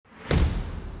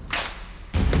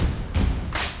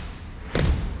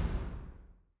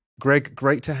Greg,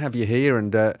 great to have you here.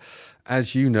 And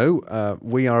as you know,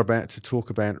 we are about to talk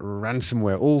about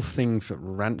ransomware, all things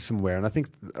ransomware. And I think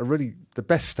really the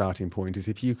best starting point is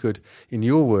if you could, in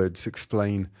your words,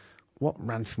 explain what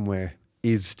ransomware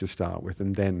is to start with,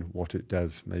 and then what it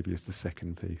does, maybe as the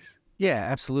second piece. Yeah,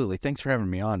 absolutely. Thanks for having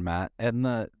me on, Matt. And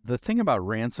the thing about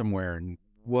ransomware and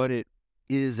what it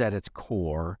is at its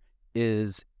core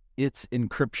is it's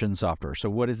encryption software. So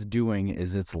what it's doing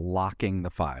is it's locking the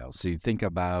files. So you think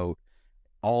about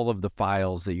all of the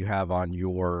files that you have on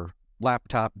your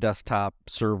laptop, desktop,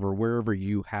 server, wherever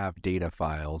you have data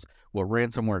files. What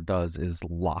ransomware does is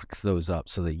locks those up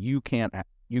so that you can't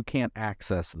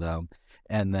access them,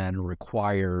 and then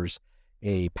requires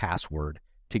a password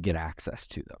to get access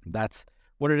to them. That's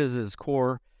what it is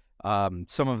core.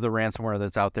 Some of the ransomware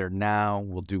that's out there now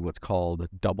will do what's called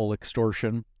double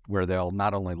extortion, where they'll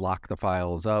not only lock the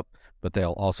files up, but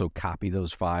they'll also copy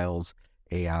those files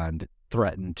and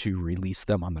threaten to release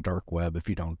them on the dark web if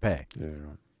you don't pay. Yeah,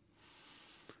 right.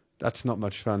 That's not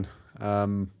much fun.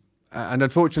 And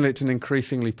unfortunately, it's an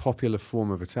increasingly popular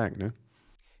form of attack, no?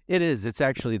 It is. It's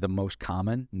actually the most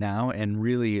common now, and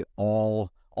really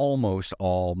almost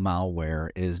all malware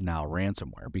is now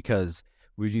ransomware, because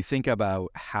when you think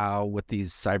about what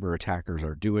these cyber attackers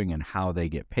are doing and how they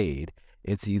get paid,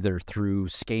 it's either through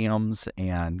scams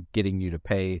and getting you to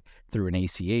pay through an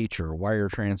ACH or a wire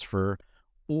transfer,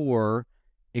 or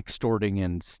extorting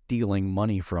and stealing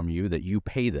money from you that you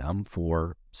pay them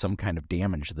for some kind of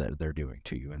damage that they're doing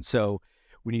to you. And so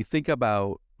when you think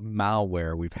about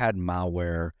malware, we've had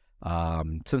malware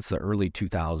since the early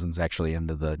 2000s, actually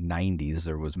into the 90s,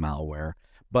 there was malware.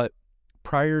 But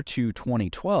prior to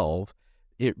 2012,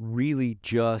 it really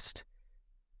just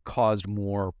caused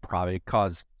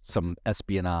some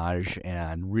espionage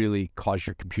and really caused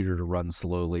your computer to run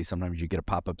slowly. Sometimes you get a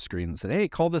pop-up screen that said, hey,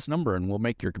 call this number and we'll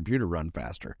make your computer run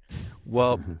faster.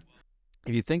 Well,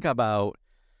 if you think about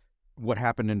what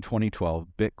happened in 2012,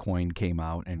 Bitcoin came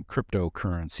out and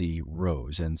cryptocurrency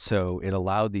rose. And so it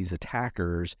allowed these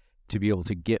attackers to be able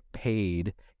to get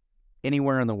paid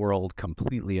anywhere in the world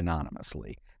completely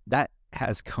anonymously. That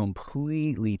has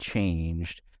completely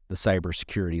changed the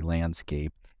cybersecurity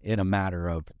landscape in a matter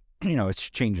of, it's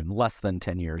changed in less than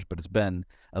 10 years, but it's been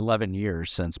 11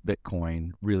 years since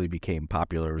Bitcoin really became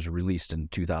popular. It was released in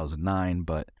 2009,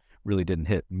 but really didn't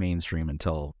hit mainstream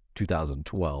until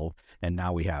 2012. And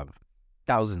now we have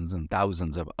thousands and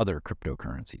thousands of other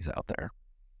cryptocurrencies out there.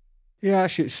 Yeah,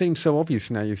 actually, it seems so obvious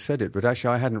now you've said it, but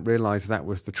actually I hadn't realized that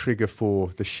was the trigger for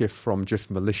the shift from just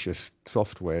malicious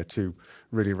software to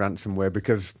really ransomware,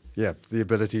 because, yeah, the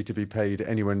ability to be paid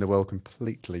anywhere in the world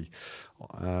completely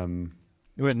When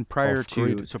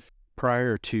off-grid.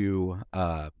 prior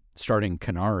to starting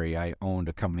Canary, I owned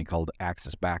a company called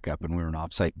Axis Backup, and we were an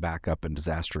offsite backup and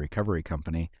disaster recovery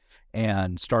company.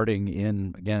 And starting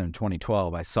in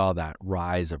 2012, I saw that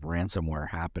rise of ransomware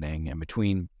happening. And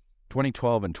between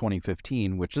 2012 and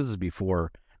 2015, which this is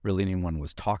before really anyone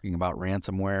was talking about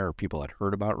ransomware or people had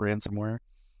heard about ransomware,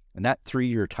 in that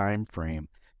 3-year time frame,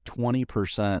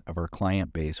 20% of our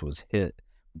client base was hit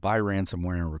by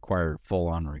ransomware and required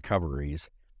full-on recoveries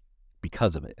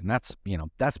because of it. And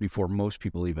that's before most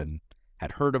people even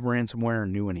had heard of ransomware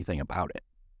and knew anything about it.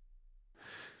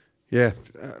 Yeah,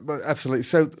 but absolutely.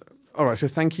 So, all right, so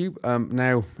thank you.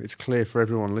 Now it's clear for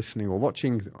everyone listening or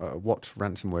watching what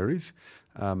ransomware is.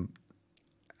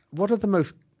 What are the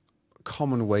most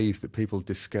common ways that people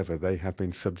discover they have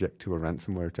been subject to a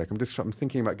ransomware attack? I'm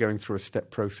thinking about going through a step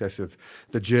process of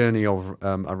the journey of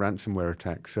a ransomware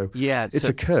attack. So Yeah, it's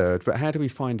occurred, but how do we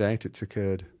find out it's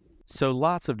occurred? so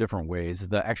lots of different ways.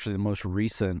 The most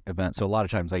recent event, so a lot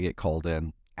of times I get called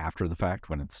in after the fact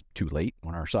when it's too late,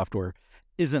 when our software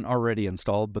isn't already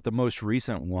installed. But the most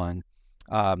recent one,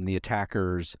 the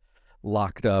attackers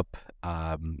locked up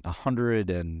over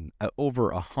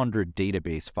 100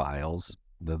 database files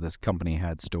that this company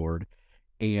had stored,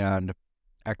 and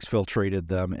exfiltrated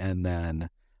them, and then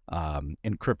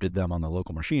encrypted them on the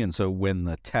local machine. And so when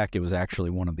it was actually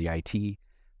one of the IT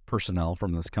personnel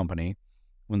from this company,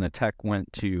 when the tech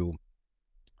went to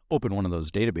open one of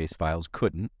those database files,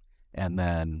 couldn't, and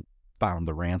then found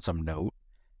the ransom note.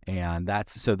 And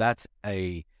that's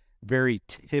a very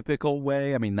typical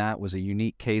way. I mean, that was a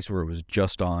unique case where it was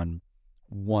just on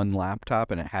one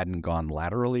laptop and it hadn't gone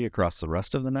laterally across the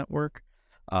rest of the network.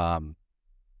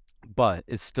 But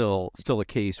it's still a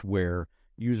case where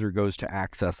user goes to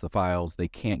access the files, they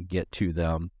can't get to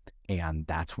them, and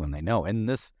that's when they know. And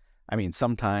this, I mean,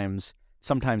 sometimes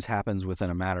happens within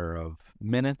a matter of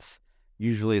minutes.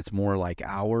 Usually it's more like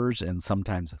hours, and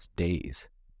sometimes it's days.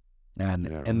 And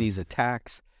Yeah, and right. these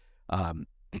attacks,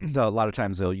 a lot of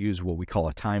times they'll use what we call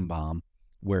a time bomb,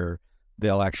 where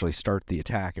they'll actually start the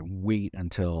attack and wait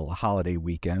until a holiday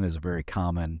weekend is a very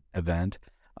common event,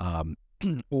 um,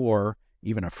 or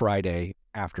even a Friday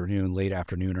afternoon, late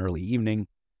afternoon, early evening,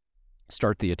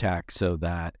 start the attack so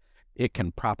that it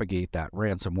can propagate that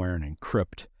ransomware and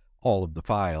encrypt all of the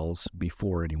files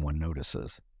before anyone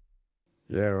notices.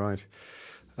 Yeah, right.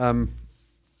 Um,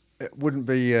 it wouldn't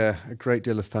be a great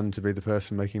deal of fun to be the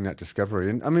person making that discovery.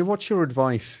 And I mean, what's your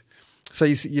advice? So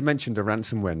you mentioned a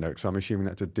ransomware note, so I'm assuming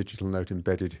that's a digital note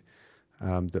embedded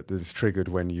that is triggered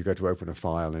when you go to open a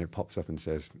file and it pops up and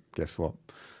says, guess what?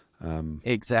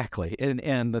 Exactly.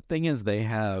 And the thing is, they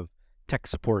have tech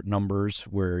support numbers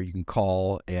where you can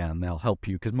call and they'll help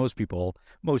you, because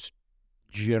most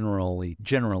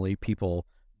generally people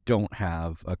don't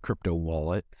have a crypto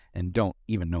wallet and don't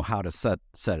even know how to set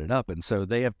it up, and so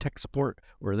they have tech support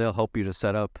where they'll help you to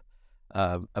set up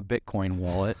a Bitcoin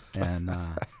wallet and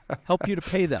help you to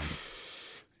pay them.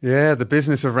 Yeah, the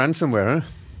business of ransomware.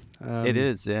 Huh? It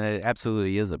is, and it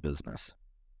absolutely is a business.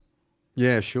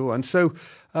 Yeah, sure. And so,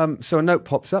 so a note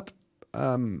pops up.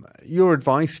 Your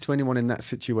advice to anyone in that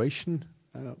situation?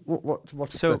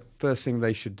 What's So the first thing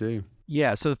they should do?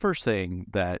 yeah, so the first thing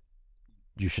that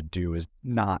you should do is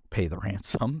not pay the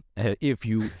ransom if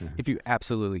you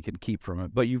absolutely can keep from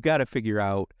it. But you've got to figure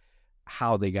out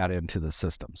how they got into the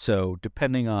system. So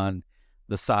depending on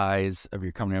the size of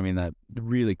your company, I mean, that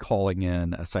really calling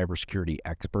in a cybersecurity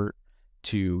expert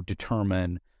to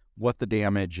determine what the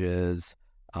damage is,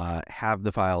 have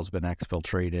the files been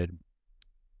exfiltrated,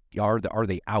 are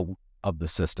they out of the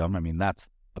system? I mean, that's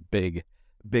a big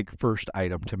first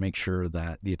item to make sure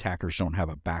that the attackers don't have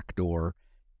a backdoor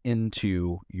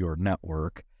into your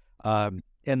network. And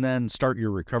then start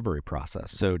your recovery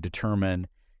process. So determine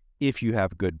if you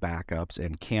have good backups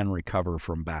and can recover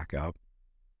from backup.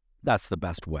 That's the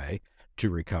best way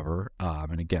to recover.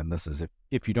 And again, this is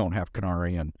if you don't have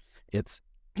Canary and it's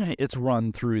it's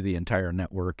run through the entire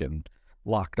network and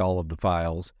locked all of the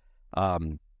files.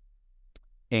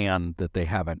 And that they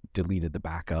haven't deleted the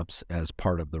backups as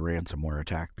part of the ransomware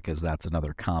attack, because that's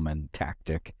another common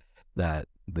tactic, that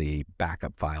the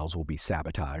backup files will be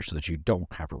sabotaged so that you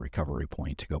don't have a recovery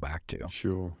point to go back to.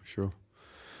 Sure, sure.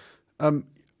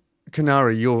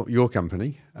 Canary, your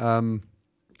company.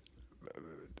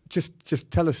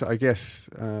 Just tell us, I guess,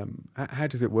 how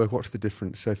does it work? What's the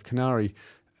difference? So if Canary,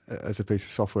 as a piece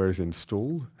of software, is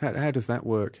installed, how does that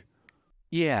work?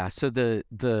 Yeah, so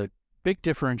the big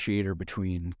differentiator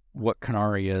between what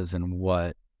Canary is and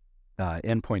what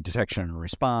endpoint detection and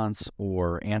response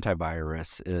or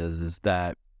antivirus is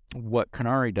that what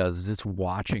Canary does is it's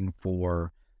watching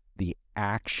for the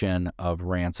action of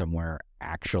ransomware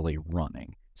actually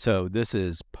running. So this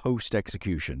is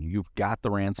post-execution. You've got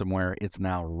the ransomware. It's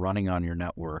now running on your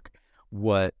network.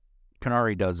 What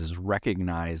Canary does is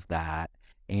recognize that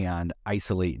and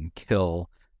isolate and kill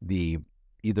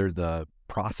either the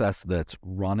process that's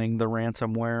running the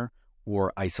ransomware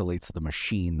or isolates the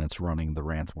machine that's running the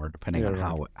ransomware, depending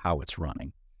on how it's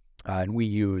running. And we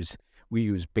use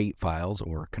bait files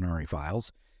or Canary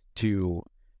files to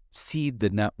seed the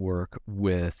network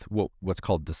with what's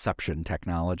called deception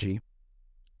technology,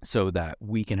 so that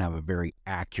we can have a very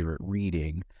accurate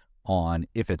reading on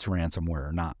if it's ransomware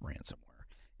or not ransomware.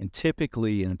 And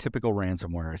typically, in a typical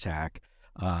ransomware attack,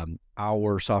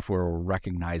 our software will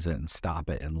recognize it and stop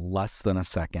it in less than a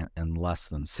second and less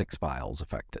than 6 files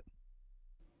affected.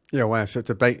 Yeah, wow. So it's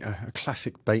a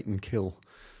classic bait and kill.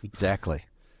 Exactly.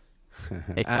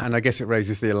 And I guess it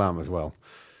raises the alarm as well.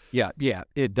 Yeah,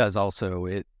 it does also.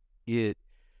 It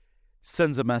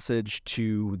sends a message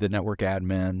to the network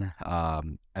admin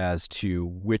as to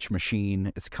which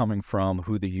machine it's coming from,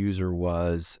 who the user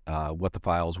was, what the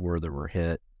files were that were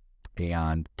hit,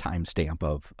 and timestamp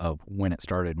of when it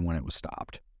started and when it was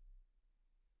stopped.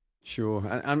 Sure.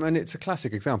 And it's a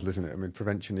classic example, isn't it? I mean,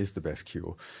 prevention is the best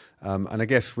cure. And I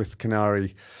guess with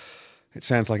Canary, it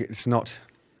sounds like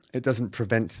it doesn't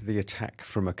prevent the attack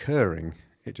from occurring.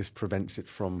 It just prevents it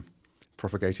from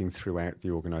propagating throughout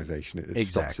the organization. It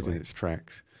stops it in its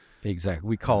tracks. Exactly.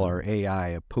 We call our AI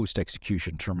a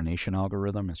post-execution termination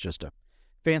algorithm. It's just a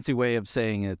fancy way of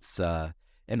saying it's an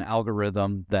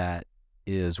algorithm that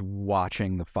is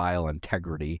watching the file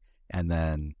integrity and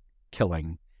then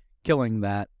killing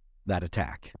that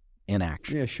attack in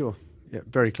action. Yeah, sure. Yeah,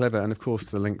 very clever. And of course,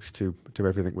 the links to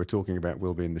everything we're talking about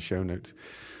will be in the show notes.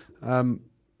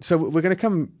 So we're going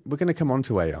to come on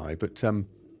to AI, but I'm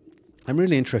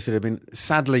really interested. I mean,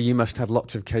 sadly, you must have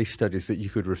lots of case studies that you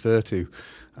could refer to,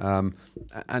 and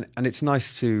it's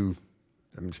nice to.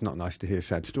 I mean, it's not nice to hear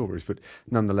sad stories, but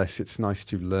nonetheless, it's nice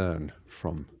to learn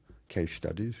from case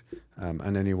studies,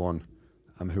 and anyone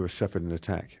who has suffered an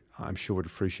attack, I'm sure would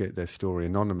appreciate their story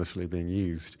anonymously being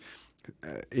used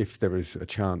if there is a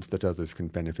chance that others can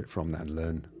benefit from that and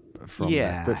learn from that.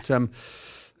 Yeah. But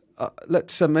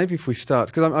let's maybe if we start,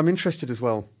 because I'm interested as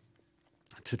well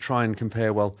to try and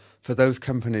compare, well, for those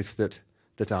companies that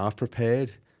are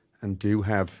prepared and do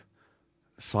have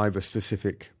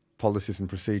cyber-specific policies and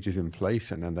procedures in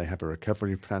place, and then they have a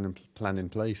recovery plan in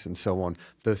place and so on,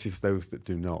 versus those that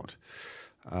do not.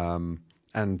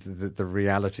 And the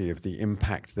reality of the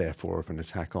impact, therefore, of an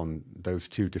attack on those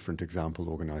two different example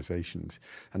organizations,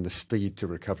 and the speed to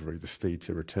recovery, the speed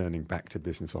to returning back to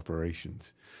business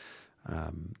operations.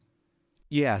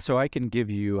 Yeah, so I can give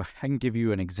you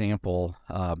an example.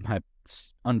 I have,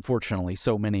 unfortunately,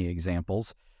 so many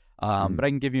examples, but I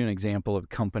can give you an example of a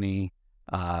company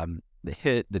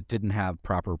that didn't have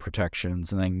proper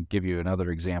protections, and then give you another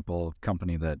example of a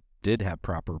company that did have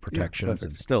proper protections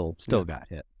and still got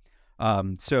hit.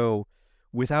 So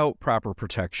without proper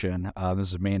protection, this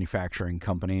is a manufacturing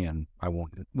company, and I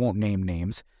won't name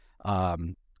names,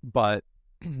 but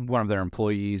one of their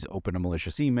employees opened a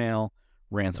malicious email.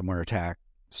 Ransomware attack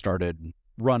started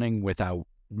running without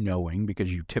knowing, because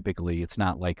it's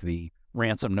not like the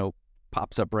ransom note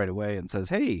pops up right away and says,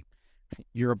 hey,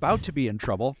 you're about to be in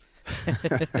trouble.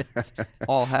 It's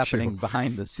all happening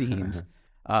behind the scenes.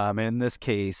 And in this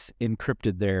case,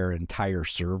 encrypted their entire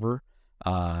server.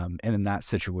 And in that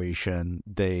situation,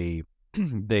 they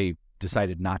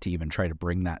decided not to even try to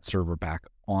bring that server back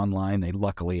online. They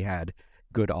luckily had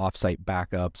good offsite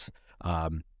backups.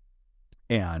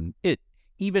 And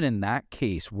even in that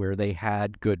case where they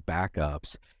had good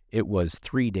backups, it was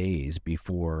 3 days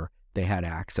before they had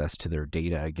access to their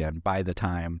data again. By the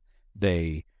time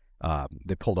they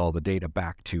pulled all the data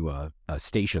back to a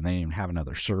station, they didn't even have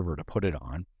another server to put it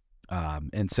on.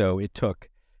 And so it took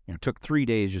 3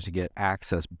 days just to get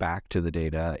access back to the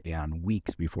data, and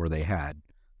weeks before they had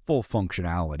full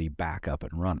functionality back up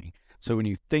and running. So when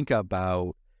you think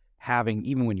about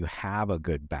even when you have a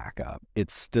good backup,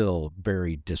 it's still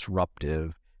very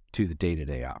disruptive to the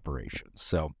day-to-day operations.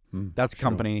 So that's a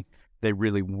company. They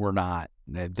really were not,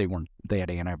 they had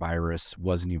antivirus,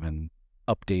 wasn't even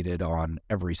updated on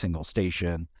every single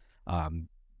station,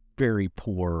 very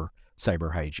poor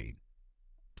cyber hygiene.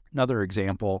 Another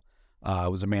example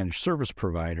was a managed service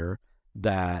provider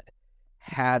that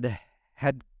had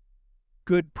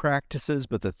good practices,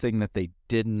 but the thing that they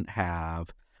didn't have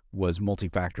was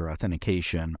multi-factor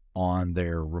authentication on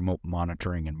their remote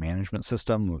monitoring and management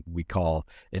system, we call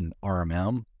an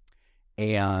RMM.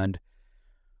 And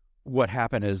what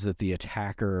happened is that the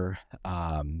attacker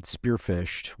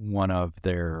spearphished one of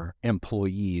their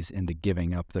employees into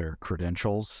giving up their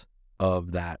credentials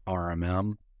of that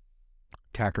RMM.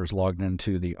 Attackers logged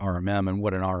into the RMM, and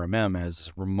what an RMM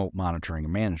is remote monitoring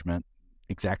and management,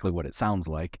 exactly what it sounds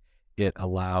like. It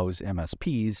allows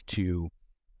MSPs to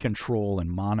control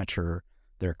and monitor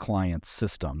their clients'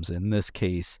 systems. In this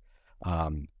case,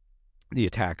 the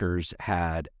attackers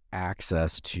had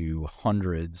access to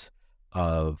hundreds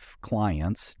of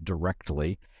clients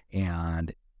directly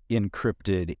and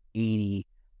encrypted 80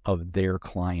 of their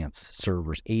clients'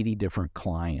 servers, 80 different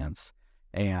clients.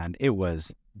 And it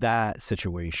was that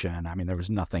situation. I mean, there was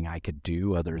nothing I could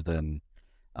do other than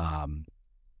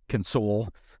console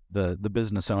the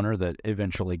business owner that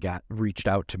eventually reached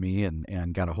out to me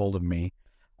and got a hold of me.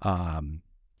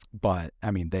 But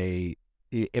I mean,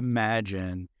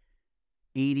 imagine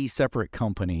 80 separate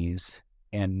companies,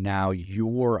 and now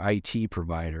your IT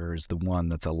provider is the one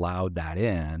that's allowed that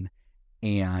in.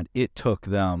 And it took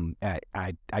them,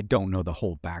 I don't know the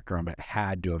whole background, but it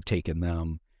had to have taken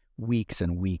them weeks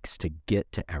and weeks to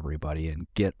get to everybody and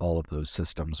get all of those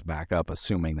systems back up,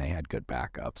 assuming they had good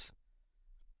backups.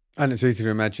 And it's easy to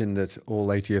imagine that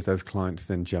all 80 of those clients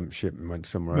then jumped ship and went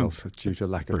somewhere else due to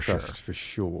lack of trust, for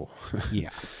sure. Yeah.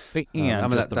 And I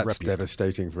mean, that's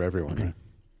devastating for everyone.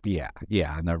 Mm-hmm.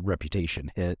 Yeah. And the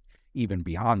reputation hit, even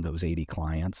beyond those 80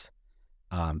 clients,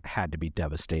 had to be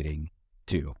devastating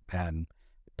too. And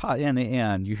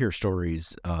you hear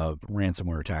stories of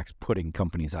ransomware attacks putting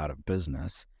companies out of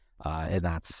business, and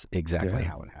that's exactly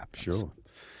how it happens. Sure.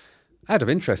 Out of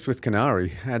interest, with Canary,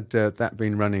 had that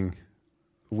been running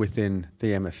within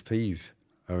the MSP's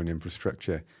own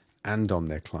infrastructure and on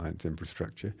their client's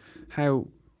infrastructure, how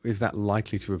is that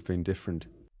likely to have been different?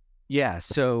 Yeah,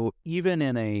 so even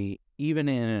in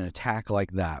an attack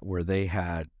like that where they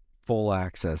had full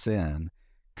access in,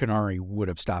 Canary would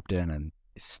have stepped in and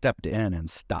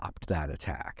stopped that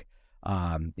attack.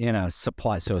 In a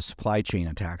supply chain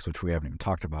attacks, which we haven't even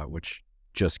talked about, which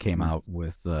just came out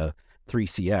with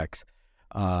 3CX,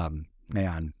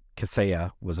 and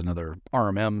Kaseya was another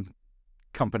RMM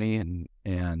company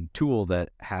and tool that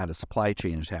had a supply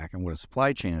chain attack. And what a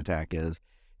supply chain attack is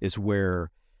where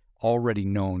already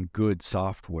known good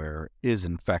software is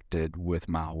infected with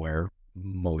malware,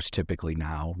 most typically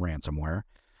now ransomware.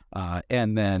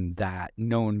 And then that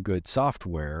known good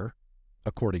software,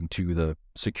 according to the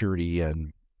security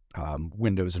and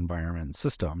Windows environment and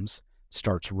systems,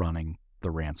 starts running the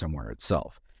ransomware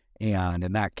itself. And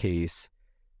in that case,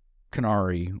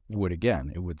 Canary would,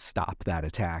 again, it would stop that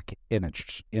attack in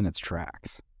its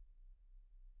tracks.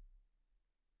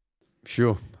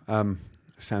 Sure.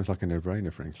 Sounds like a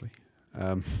no-brainer, frankly.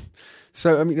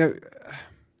 So, I mean,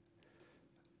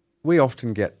 we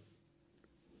often get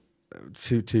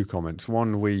two comments.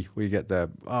 One, we get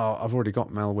I've already got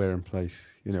malware in place.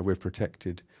 We're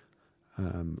protected.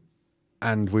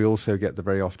 And we also get the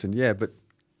very often, but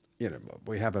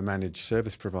we have a managed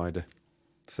service provider,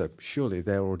 so surely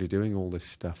they're already doing all this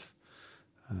stuff.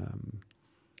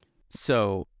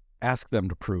 So ask them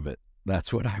to prove it.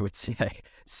 That's what I would say.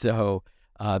 So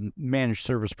managed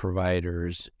service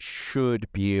providers should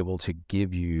be able to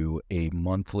give you a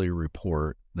monthly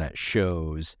report that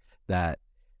shows that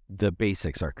the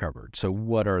basics are covered. So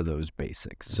what are those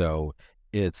basics? So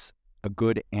it's a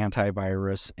good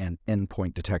antivirus and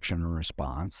endpoint detection and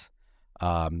response.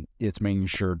 It's making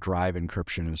sure drive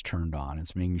encryption is turned on.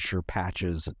 It's making sure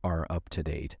patches are up to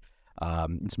date.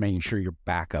 It's making sure your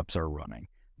backups are running.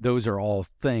 Those are all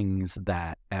things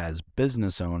that, as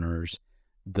business owners,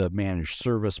 the managed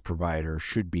service provider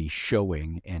should be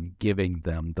showing and giving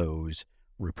them those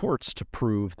reports to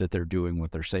prove that they're doing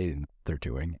what they're saying they're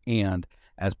doing. And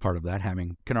as part of that,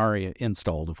 having Canary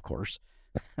installed, of course.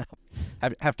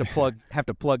 have to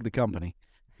plug the company.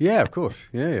 Yeah, of course.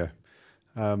 Yeah.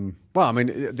 Well, I mean,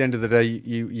 at the end of the day,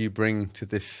 you bring to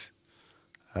this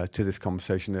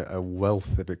conversation a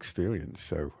wealth of experience.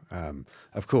 So,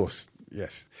 of course,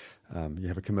 yes, you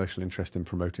have a commercial interest in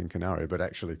promoting Canary, but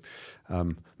actually,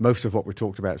 most of what we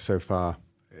talked about so far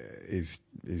is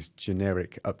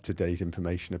generic, up-to-date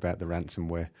information about the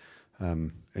ransomware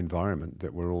environment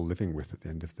that we're all living with at the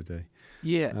end of the day.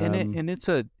 Yeah, and it's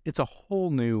a whole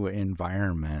new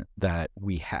environment that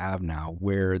we have now,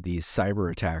 where these cyber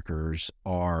attackers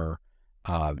are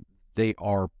they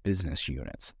are business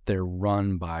units. They're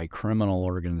run by criminal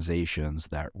organizations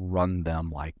that run them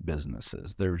like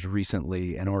businesses. There's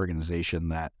recently an organization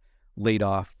that laid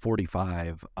off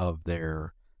 45 of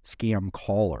their scam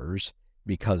callers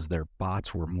because their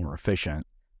bots were more efficient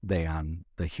than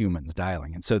the humans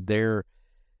dialing. And so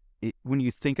when you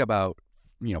think about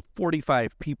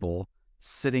 45 people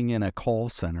sitting in a call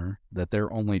center that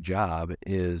their only job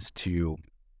is to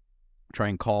try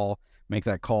and make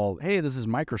that call. Hey, this is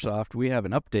Microsoft. We have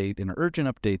an urgent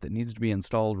update that needs to be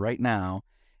installed right now,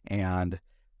 and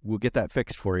we'll get that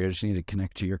fixed for you. I just need to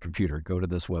connect to your computer. Go to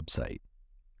this website.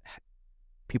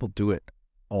 People do it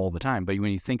all the time. But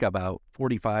when you think about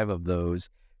 45 of those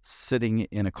sitting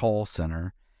in a call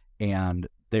center and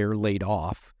they're laid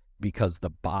off because the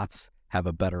bots have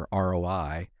a better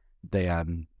ROI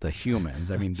than the humans.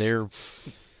 I mean, they're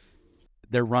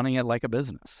running it like a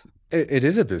business. It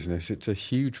is a business. It's a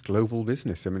huge global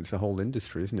business. I mean, it's a whole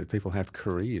industry, isn't it? People have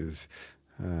careers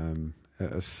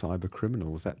as cyber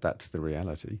criminals. That's the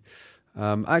reality.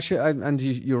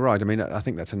 Actually, you're right. I mean, I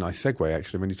think that's a nice segue,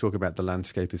 actually, when you talk about the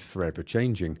landscape is forever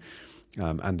changing,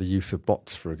 and the use of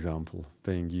bots, for example,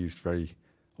 being used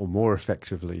more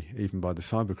effectively even by the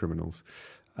cyber criminals.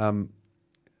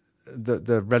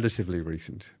 The relatively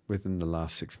recent, within the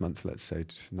last 6 months, let's say,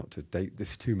 not to date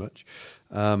this too much,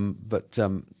 but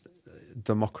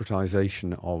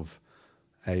democratization of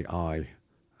AI,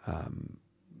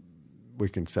 we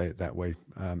can say it that way,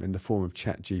 in the form of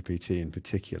ChatGPT in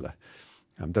particular.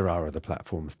 There are other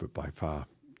platforms, but by far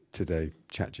today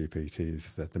ChatGPT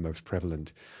is the most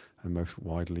prevalent and most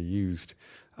widely used.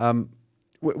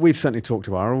 We've certainly talked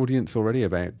to our audience already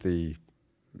about the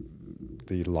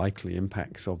likely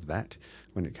impacts of that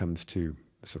when it comes to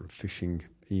sort of phishing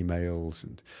emails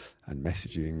and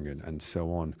messaging and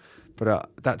so on. But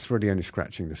that's really only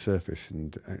scratching the surface.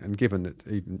 And given that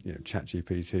even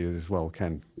ChatGPT as well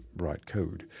can write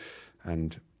code,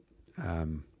 and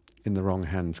in the wrong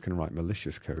hands can write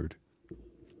malicious code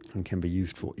and can be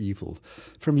used for evil.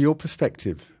 From your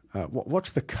perspective,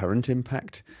 what's the current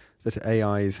impact that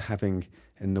AI is having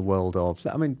in the world of,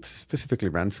 I mean, specifically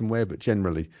ransomware, but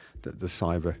generally the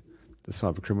cyber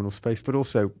criminal space, but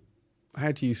also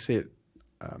how do you see it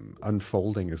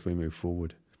unfolding as we move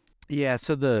forward? Yeah,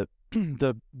 so the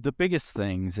biggest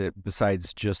things,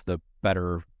 besides just the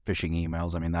better phishing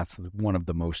emails, I mean, that's one of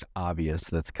the most obvious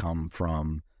that's come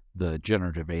from the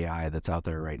generative AI that's out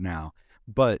there right now.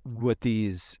 But what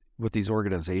these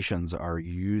organizations are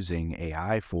using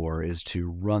AI for is to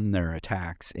run their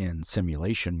attacks in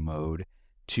simulation mode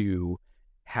to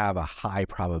have a high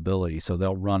probability. So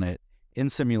they'll run it in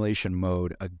simulation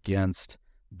mode against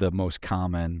the most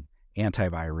common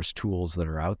antivirus tools that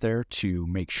are out there to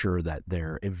make sure that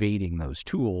they're evading those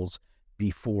tools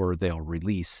before they'll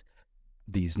release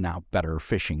these now better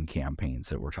phishing campaigns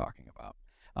that we're talking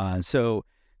about. So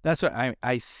that's what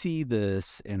I see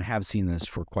this and have seen this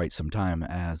for quite some time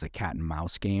as a cat and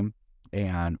mouse game,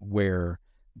 and where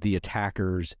the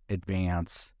attackers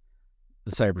advance,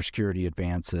 the cybersecurity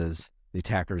advances, the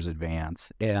attackers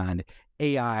advance, and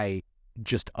AI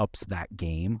just ups that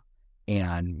game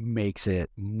and makes it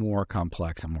more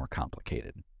complex and more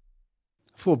complicated.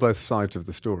 For both sides of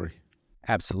the story.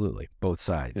 Absolutely, both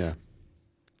sides. Yeah.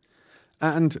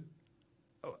 And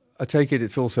I take it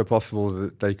it's also possible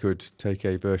that they could take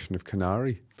a version of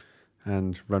Canary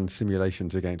and run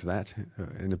simulations against that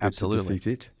in a bid to defeat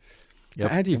it.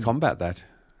 Yep. How do you combat that?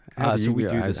 How do So we do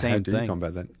the how same do you thing.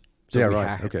 combat that? So yeah, we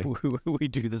right. Okay. We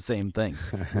do the same thing.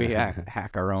 We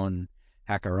hack our own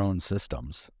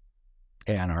systems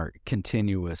and are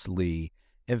continuously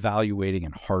evaluating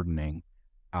and hardening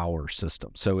our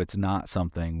system. So it's not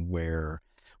something where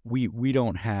we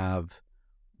don't have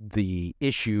the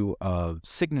issue of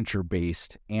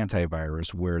signature-based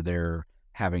antivirus where they're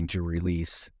having to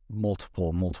release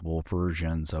multiple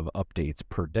versions of updates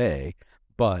per day,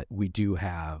 but we do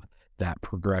have that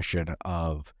progression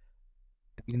of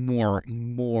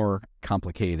more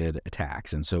complicated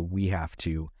attacks, and so we have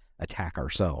to attack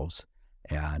ourselves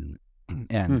and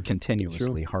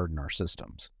continuously harden our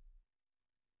systems.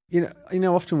 You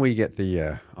know, often we get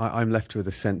the. I'm left with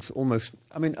a sense, almost.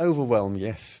 I mean, overwhelmed.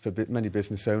 Yes, for many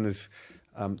business owners,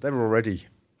 they're already.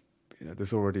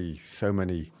 There's already so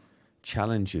many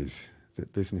challenges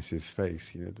that businesses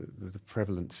face. The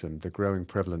prevalence and the growing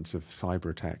prevalence of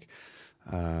cyber attack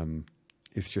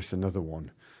is just another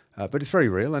one. But it's very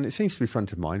real, and it seems to be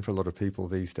front of mind for a lot of people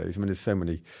these days. I mean, there's so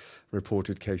many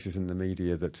reported cases in the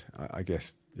media that I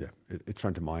guess, it's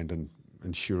front of mind, and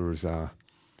insurers are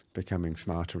becoming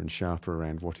smarter and sharper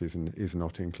around what is and is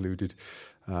not included,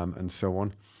 and so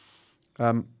on.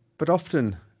 But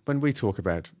often when we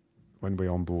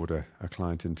onboard a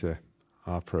client into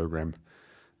our program,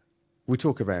 we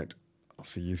talk about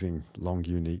obviously using long,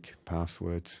 unique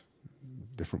passwords,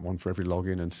 different one for every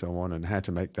login and so on, and how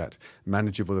to make that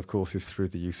manageable, of course, is through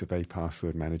the use of a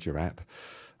password manager app,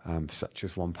 such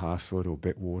as 1Password or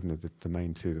Bitwarden are the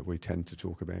main two that we tend to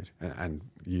talk about and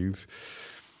use.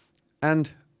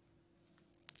 And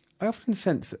I often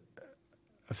sense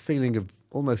a feeling of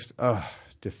almost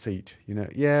defeat.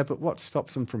 But what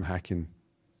stops them from hacking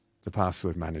the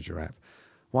password manager app?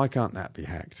 Why can't that be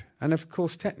hacked? And of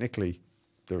course, technically,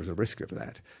 there is a risk of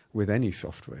that with any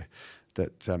software,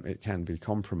 that it can be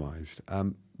compromised.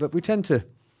 But we tend to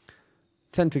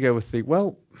go with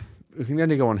we can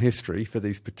only go on history for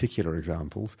these particular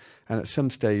examples, and at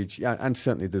some stage, and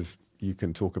certainly you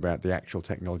can talk about the actual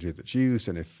technology that's used,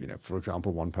 and if, for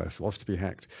example, one person was to be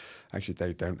hacked, actually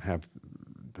they don't have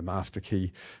the master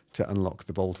key to unlock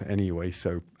the bolt anyway,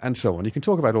 and so on. You can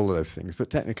talk about all of those things, but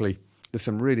technically there's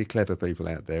some really clever people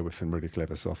out there with some really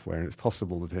clever software, and it's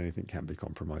possible that anything can be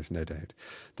compromised, no doubt.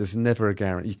 There's never a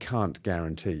guarantee. You can't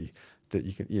guarantee that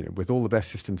you can, with all the best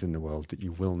systems in the world, that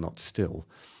you will not still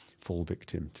fall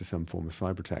victim to some form of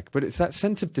cyber attack. But it's that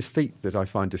sense of defeat that I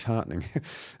find disheartening.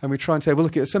 And we try and say, well,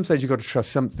 look, at some stage you've got to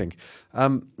trust something.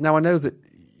 Now, I know that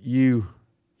you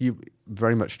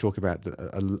very much talk about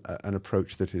an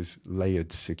approach that is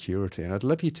layered security, and I'd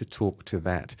love you to talk to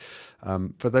that.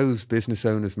 For those business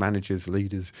owners, managers,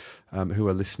 leaders who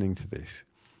are listening to this,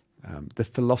 the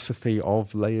philosophy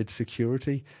of layered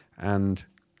security and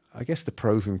I guess the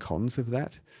pros and cons of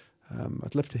that.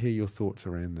 I'd love to hear your thoughts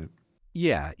around that.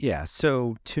 Yeah.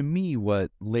 So to me,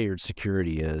 what layered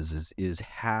security is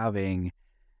having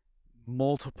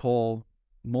multiple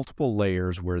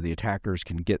layers where the attackers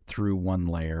can get through one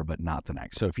layer but not the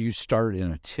next. So if you start in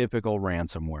a typical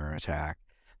ransomware attack,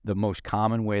 the most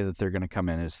common way that they're going to come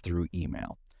in is through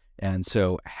email. And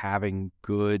so having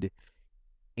good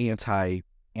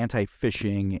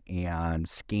anti-phishing and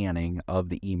scanning of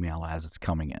the email as it's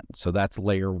coming in. So that's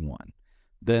layer one.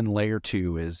 Then layer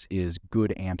two is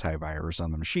good antivirus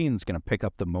on the machine that's going to pick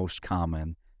up the most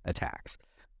common attacks.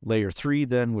 Layer three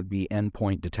then would be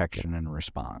endpoint detection and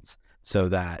response, so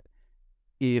that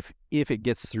if it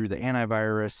gets through the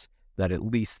antivirus, that at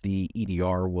least the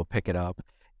EDR will pick it up.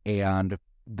 And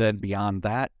then beyond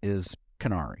that is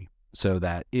Canary, so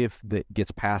that if that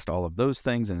gets past all of those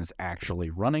things and is actually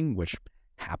running, which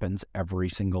happens every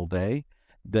single day,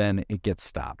 then it gets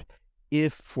stopped.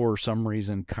 If for some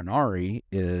reason Canary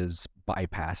is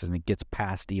bypassed and it gets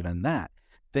past even that,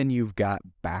 then you've got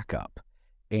backup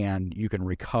and you can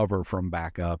recover from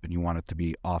backup, and you want it to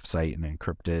be offsite and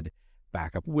encrypted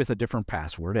backup with a different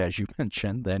password, as you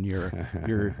mentioned, than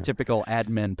your typical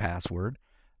admin password.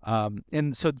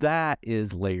 And so that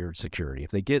is layered security.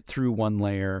 If they get through one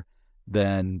layer,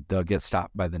 then they'll get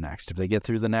stopped by the next. If they get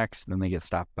through the next, then they get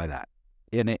stopped by that.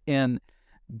 And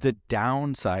the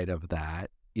downside of that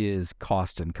is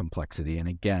cost and complexity. And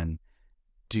again,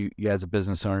 do you, as a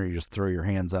business owner, you just throw your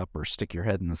hands up or stick your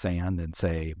head in the sand and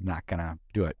say, I'm not going to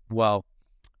do it? Well,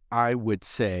 I would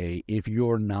say if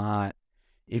you're not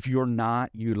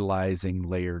utilizing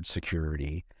layered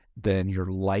security, then your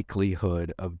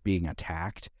likelihood of being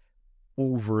attacked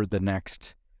over the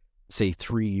next, say,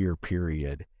 3-year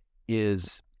period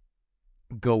is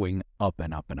going up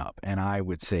and up and up. And I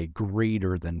would say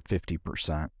greater than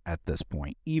 50% at this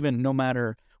point, even no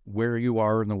matter where you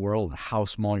are in the world and how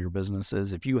small your business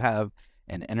is. If you have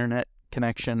an internet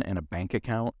connection and a bank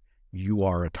account, you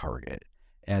are a target.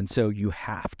 And so you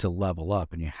have to level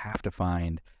up, and you have to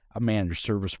find a managed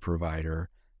service provider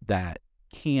that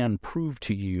can prove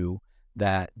to you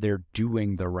that they're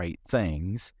doing the right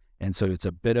things. And so it's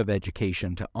a bit of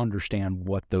education to understand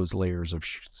what those layers of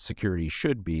security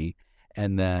should be,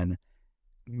 and then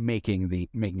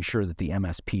making sure that the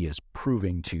MSP is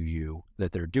proving to you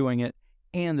that they're doing it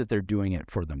and that they're doing it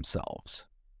for themselves.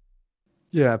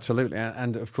 Yeah, absolutely.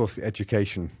 And of course, the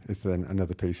education is then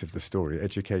another piece of the story.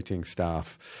 Educating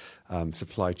staff,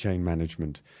 supply chain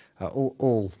management,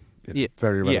 all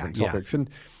very relevant topics. And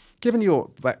given your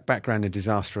background in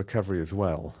disaster recovery as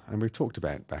well, and we've talked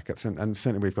about backups, and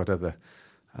certainly we've got other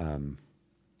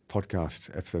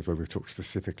podcast episodes where we've talked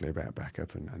specifically about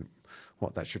backup and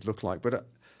what that should look like. But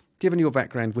given your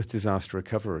background with disaster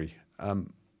recovery,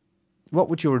 what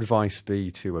would your advice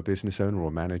be to a business owner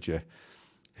or manager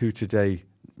who today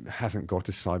hasn't got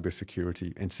a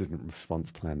cybersecurity incident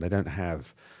response plan? They don't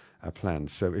have a plan.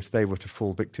 So if they were to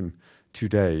fall victim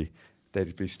today,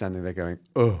 they'd be standing there going,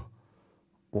 oh,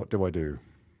 what do I do?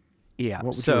 Yeah.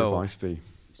 What would your advice be?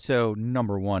 So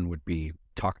number one would be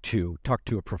talk to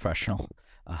a professional,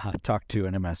 talk to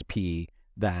an MSP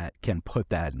that can put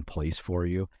that in place for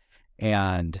you,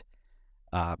 and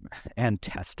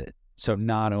test it. So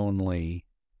not only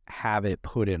have it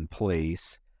put in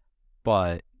place,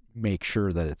 but make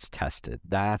sure that it's tested.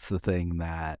 That's the thing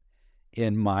that,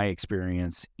 in my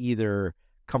experience, either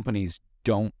companies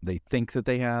they think that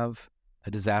they have a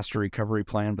disaster recovery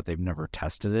plan, but they've never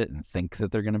tested it and think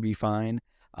that they're going to be fine.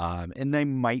 And they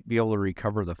might be able to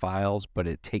recover the files, but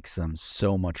it takes them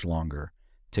so much longer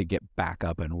to get back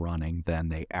up and running than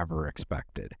they ever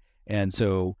expected. And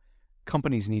so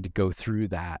companies need to go through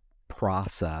that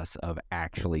process of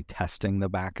actually testing the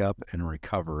backup and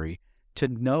recovery to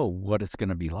know what it's going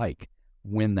to be like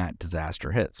when that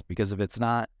disaster hits. Because if it's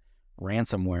not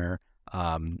ransomware,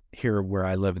 here where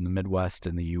I live in the Midwest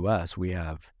in the US, we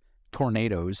have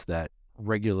tornadoes that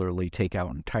regularly take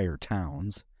out entire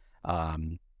towns.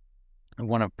 Probably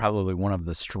one of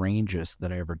the strangest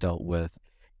that I ever dealt with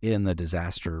in the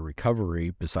disaster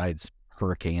recovery, besides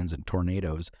hurricanes and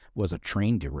tornadoes, was a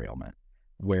train derailment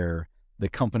where the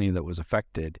company that was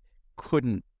affected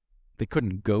couldn't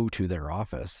go to their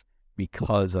office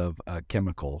because of a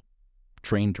chemical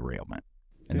train derailment.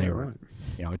 And they were,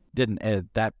 it didn't,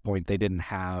 at that point, they didn't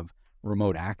have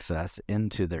remote access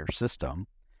into their system.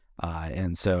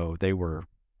 And so they were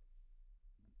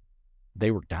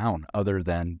down, other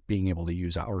than being able to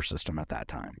use our system at that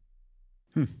time.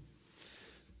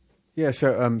 Yeah.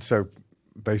 So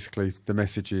basically the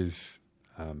message is,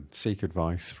 seek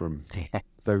advice from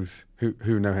those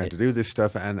who know how to do this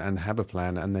stuff and have a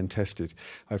plan, and then test it.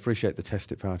 I appreciate the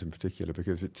test it part in particular,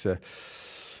 because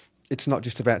it's not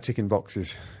just about ticking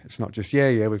boxes. It's not just,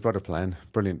 we've got a plan.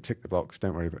 Brilliant, tick the box,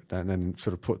 don't worry about that. And then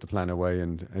sort of put the plan away,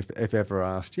 and if ever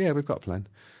asked, we've got a plan.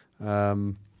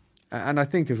 And I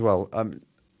think as well,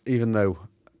 even though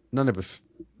none of us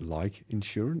like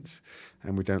insurance,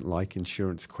 and we don't like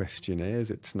insurance questionnaires,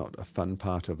 it's not a fun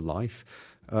part of life.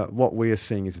 What we are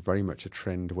seeing is very much a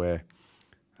trend where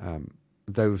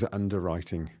those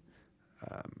underwriting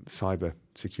cyber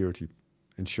security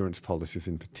insurance policies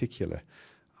in particular,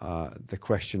 the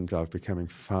questions are becoming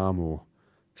far more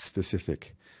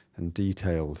specific and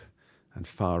detailed and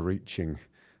far-reaching,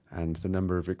 and the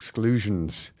number of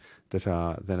exclusions that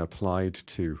are then applied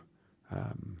to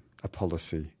a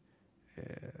policy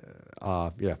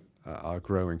are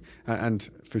growing. And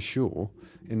for sure,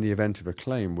 in the event of a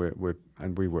claim,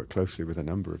 we work closely with a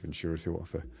number of insurers who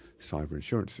offer cyber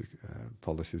insurance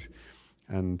policies,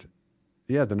 and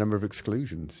yeah, the number of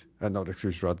exclusions, not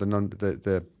exclusions, rather, the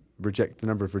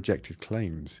number of rejected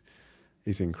claims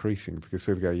is increasing because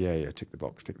people go, yeah, tick the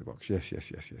box, yes,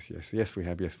 yes, yes, yes, yes, yes,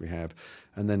 we have,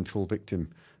 and then fall victim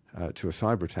to a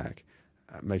cyber attack,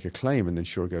 make a claim, and then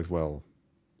Sure goes, well,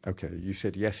 okay, you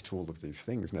said yes to all of these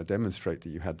things. Now demonstrate that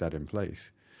you had that in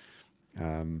place.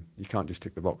 You can't just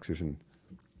tick the boxes and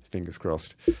fingers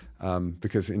crossed,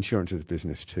 because insurance is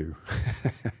business too,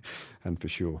 and for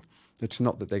sure. It's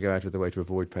not that they go out of their way to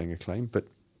avoid paying a claim, but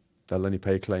they'll only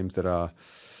pay claims that are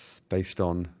based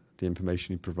on the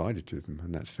information you provided to them,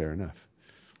 and that's fair enough.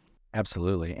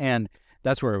 Absolutely. And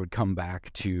that's where it would come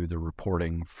back to the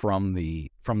reporting from the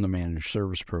managed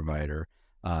service provider,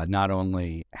 not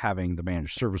only having the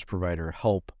managed service provider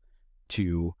help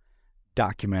to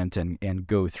document and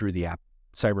go through the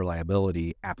cyber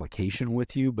liability application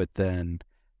with you, but then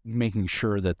making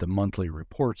sure that the monthly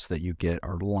reports that you get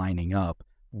are lining up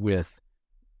with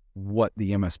what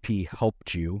the MSP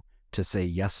helped you to say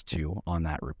yes to on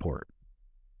that report.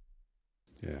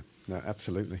 Yeah, no,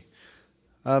 absolutely.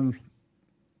 I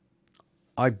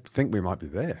think we might be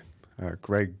there.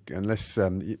 Greg, unless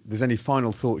there's any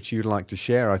final thoughts you'd like to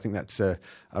share, I think that's a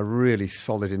really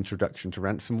solid introduction to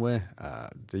ransomware.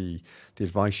 The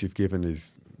advice you've given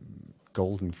is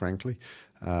golden, frankly,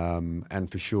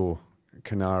 and for sure,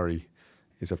 Canary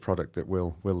is a product that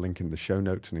we'll link in the show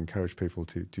notes and encourage people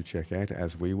to check out,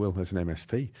 as we will as an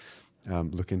MSP.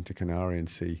 Look into Canary and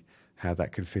see how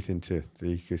that could fit into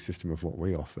the ecosystem of what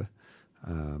we offer.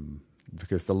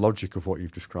 Because the logic of what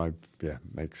you've described,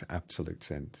 makes absolute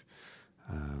sense.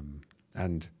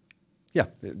 And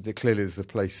there clearly is a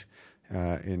place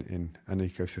in an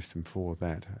ecosystem for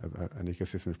that, an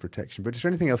ecosystem of protection. But is there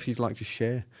anything else you'd like to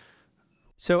share?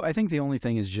 So I think the only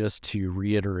thing is just to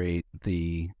reiterate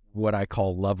what I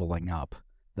call leveling up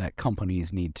that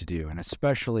companies need to do. And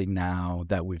especially now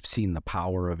that we've seen the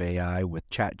power of AI with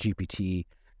ChatGPT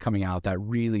coming out, that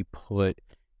really put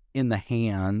in the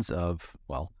hands of,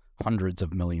 hundreds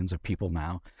of millions of people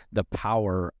now, the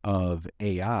power of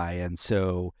AI. And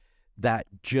so that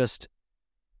just,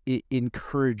 it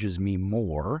encourages me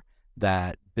more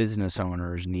that business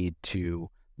owners need to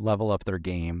level up their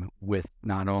game with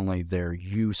not only their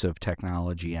use of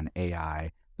technology and AI,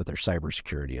 but their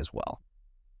cybersecurity as well.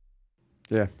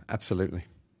 Yeah, absolutely.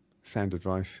 Sound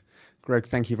advice. Greg,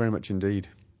 thank you very much indeed.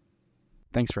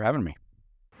 Thanks for having me.